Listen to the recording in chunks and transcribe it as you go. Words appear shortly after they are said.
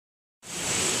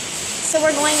So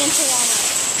we're going into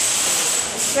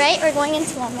Walmart. Right? We're going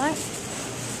into Walmart.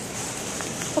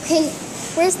 Okay,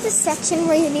 where's the section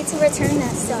where you need to return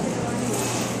that stuff?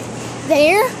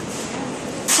 There?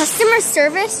 Customer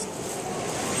service?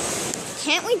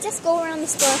 Can't we just go around the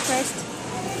store first?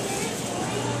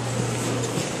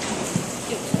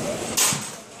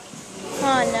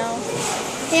 Oh no.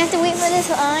 We have to wait for this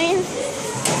line?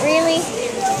 Really?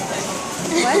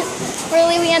 What?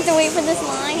 Really, we have to wait for this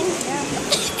line? Yeah.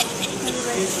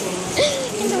 We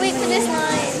have to wait for this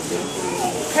line.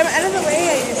 Come out of the way,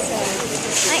 I just said.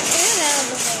 I am out of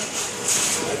the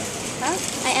way. Huh?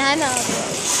 I am out of the way.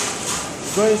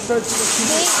 Go ahead and start to Do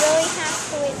we really have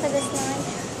to wait for this line?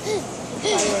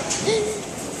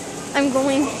 I'm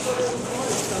going.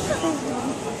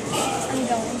 I'm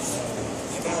going.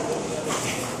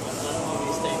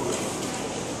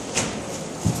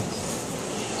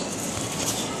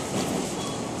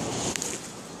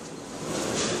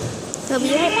 We'll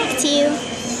be right back to you.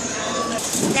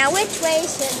 Now, which way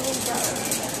should we go?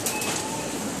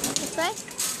 This way?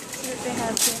 What they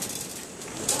have here.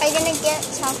 Are you gonna get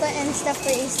chocolate and stuff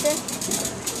for Easter?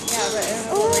 Yeah, but I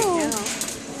don't know right now.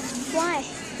 Why?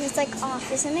 It's like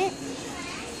off, isn't it?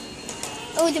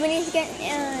 Oh, do we need to get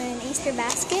an Easter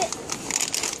basket?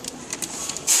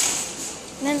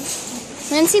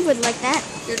 Nancy would like that.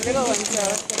 They're little ones,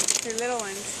 though. They're little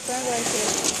ones. Don't like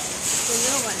it. They're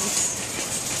little ones.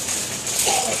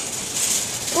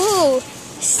 Ooh,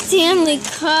 Stanley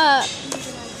Cup.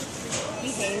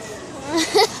 Behave.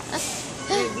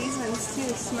 These ones too.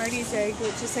 Smarties egg,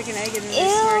 which is like an egg and then Ew,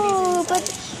 there's Smarties but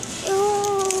inside.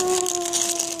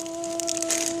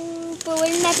 but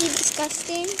wouldn't that be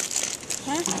disgusting?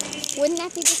 Huh? Wouldn't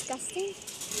that be disgusting?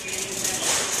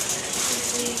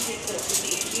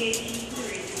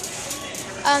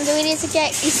 Do we need to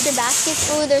get Easter baskets?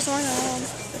 Oh, there's one alone.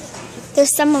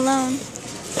 There's some alone.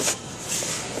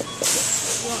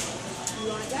 You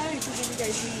want that, or should give you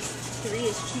guys these? 3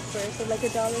 is cheaper, so like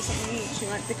 $1 something each. You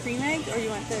want the cream egg, or you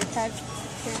want the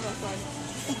caramel one?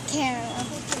 Caramel.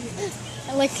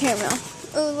 I like caramel.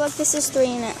 Oh, look, this is 3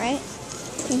 in it, right?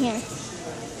 In here.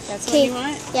 That's what you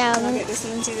want? Yeah. I'll get this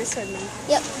one, do this one then.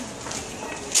 Yep.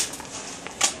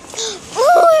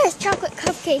 Oh, there's chocolate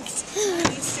cupcakes.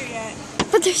 Not Easter yet.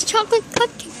 But there's chocolate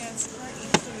cupcakes. Yeah, it's not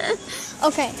Easter.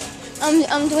 Okay.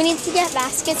 Do we need to get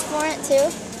baskets for it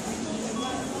too?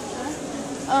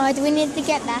 Do we need to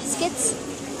get baskets?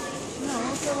 No,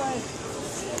 for what?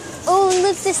 Oh,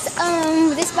 look,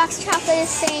 this box of chocolate is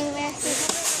saying this.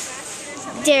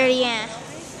 There, yeah.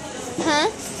 Huh?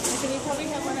 So we probably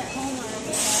have one at home or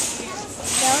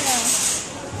Don't know.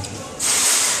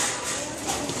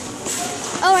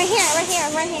 Oh, right here. I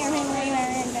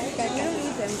don't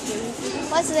need them, please.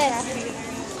 What's this?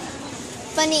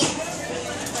 Funny.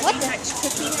 What the? Touch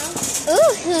cookie house?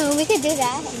 Ooh, we could do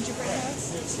that. Gingerbread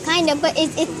house? Kind of, but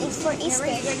it's for Yeah, Easter.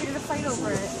 right, you're going to fight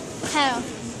over it. How?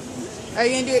 Are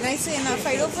you going to do it nicely and not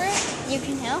fight over it? You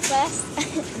can help us.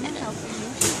 I'm not helping you.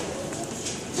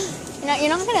 You're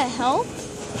not gonna help?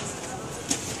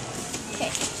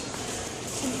 Okay.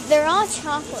 They're all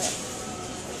chocolate.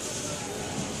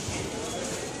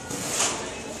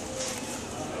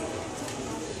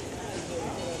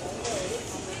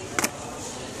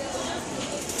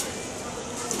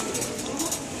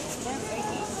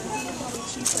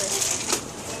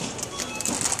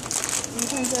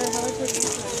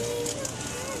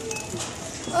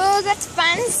 Oh, that's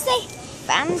fancy.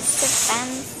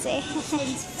 Fancy.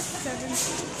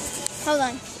 Hold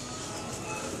on.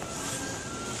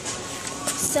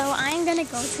 So I'm gonna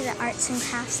go to the arts and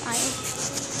crafts aisle.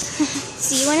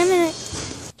 See you in a minute.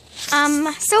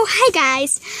 So hi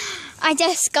guys. I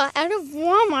just got out of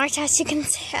Walmart, as you can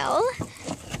tell.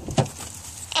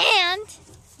 And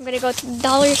I'm gonna go to the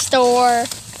dollar store.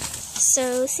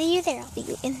 So see you there. I'll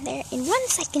be in there in 1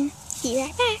 second. Be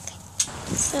right back.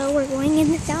 So we're going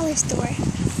in the dollar store.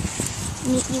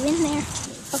 Meet you in there.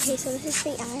 Okay, so this is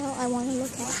the aisle I want to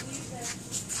look at.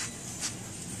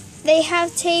 They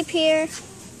have tape here.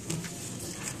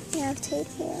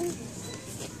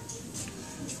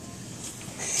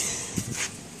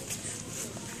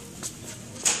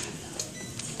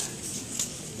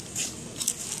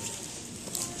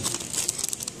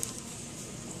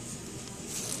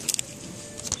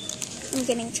 I'm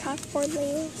getting chalkboard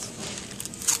labels.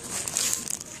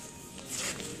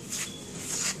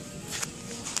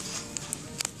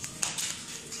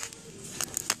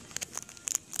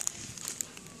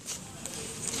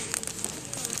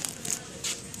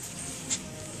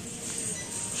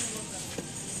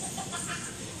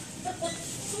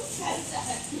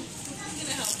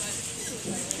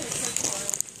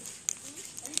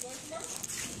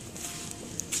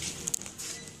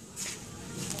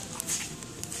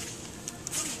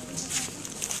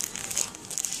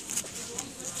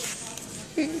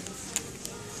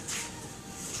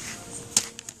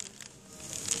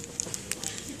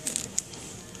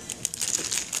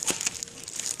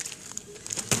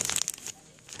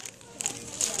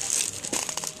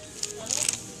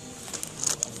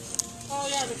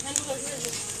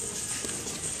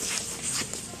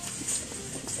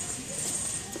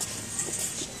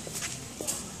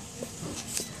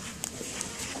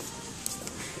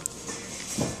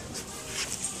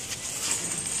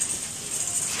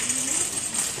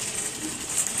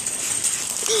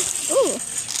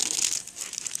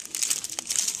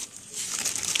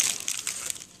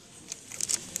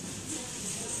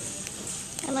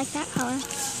 like that color.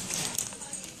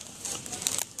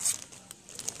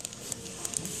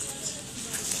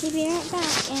 We'll be right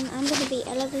back, and I'm going to be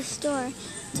out of the store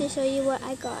to show you what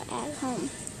I got at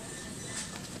home.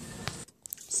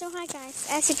 So hi guys,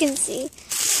 as you can see,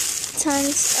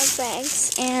 tons of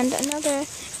bags and another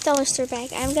dollar store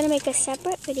bag. I'm going to make a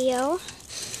separate video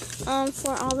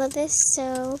for all of this,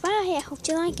 so bye. I hope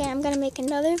you like it. I'm going to make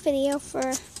another video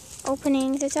for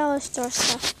opening the dollar store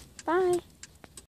stuff. Bye.